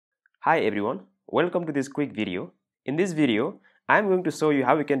Hi everyone, welcome to this quick video. In this video, I am going to show you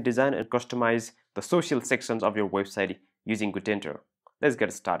how you can design and customize the social sections of your website using Gutentor. Let's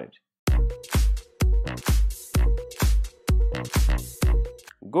get started.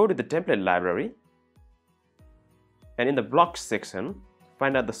 Go to the template library and in the blocks section,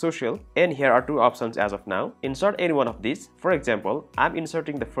 find out the social, and here are two options as of now. Insert any one of these. For example, I'm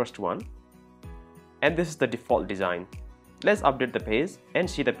inserting the first one and this is the default design. Let's update the page and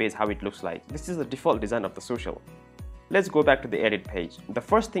see the page how it looks like. This is the default design of the social. Let's go back to the edit page. The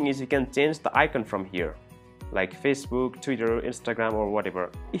first thing is you can change the icon from here, like Facebook, Twitter, Instagram or whatever.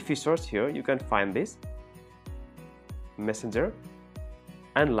 If you search here, you can find this, Messenger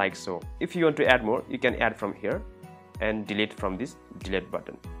and like so. If you want to add more, you can add from here and delete from this delete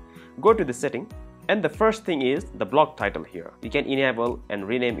button. Go to the setting and the first thing is the blog title here. You can enable and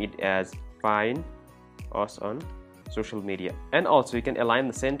rename it as Find Us on Social Media, and also you can align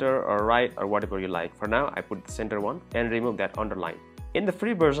the center or right or whatever you like. For now I put the center one and remove that underline. In the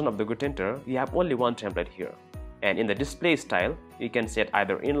free version of the Gutentor, you have only one template here, and in the display style you can set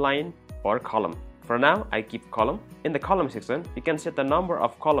either inline or column. For now I keep column. In the column section you can set the number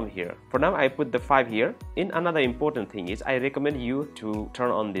of column here. For now I put the 5 here. In another important thing is I recommend you to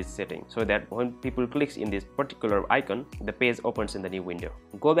turn on this setting so that when people clicks in this particular icon, the page opens in the new window.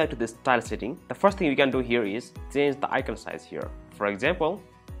 Go back to the style setting. The first thing you can do here is change the icon size here. For example,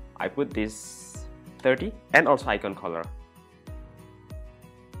 I put this 30 and also icon color.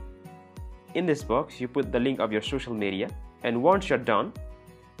 In this box you put the link of your social media, and once you're done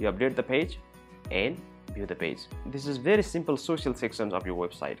you update the page and view the page. This is very simple social sections of your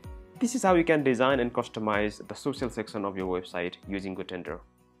website. This is how you can design and customize the social section of your website using Gutentor.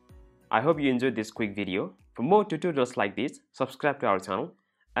 I hope you enjoyed this quick video. For more tutorials like this, subscribe to our channel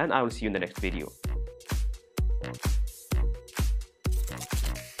and I will see you in the next video.